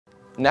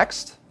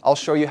Next, I'll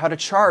show you how to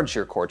charge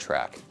your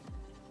KoreTrak.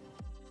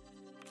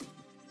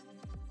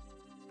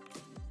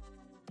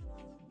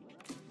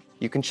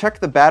 You can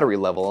check the battery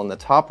level in the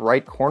top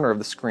right corner of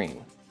the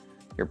screen.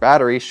 Your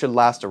battery should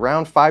last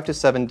around 5 to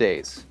 7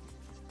 days.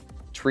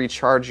 To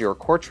recharge your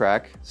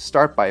KoreTrak,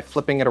 start by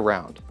flipping it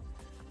around.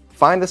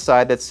 Find the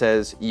side that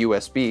says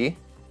USB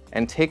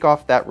and take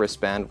off that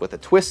wristband with a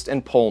twist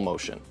and pull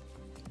motion.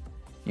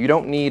 You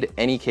don't need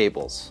any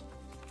cables.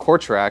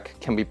 KoreTrak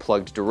can be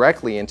plugged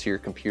directly into your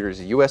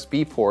computer's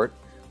USB port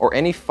or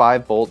any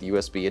 5-volt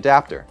USB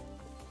adapter.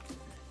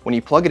 When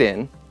you plug it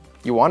in,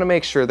 you want to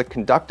make sure the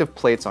conductive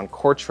plates on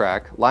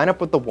KoreTrak line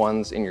up with the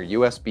ones in your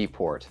USB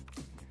port.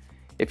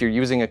 If you're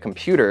using a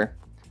computer,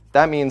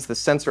 that means the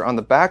sensor on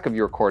the back of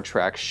your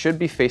KoreTrak should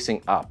be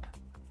facing up.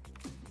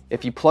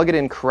 If you plug it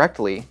in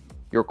correctly,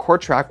 your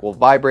KoreTrak will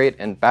vibrate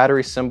and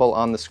battery symbol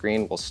on the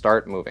screen will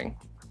start moving.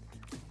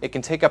 It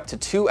can take up to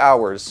 2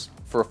 hours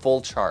for a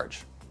full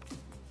charge.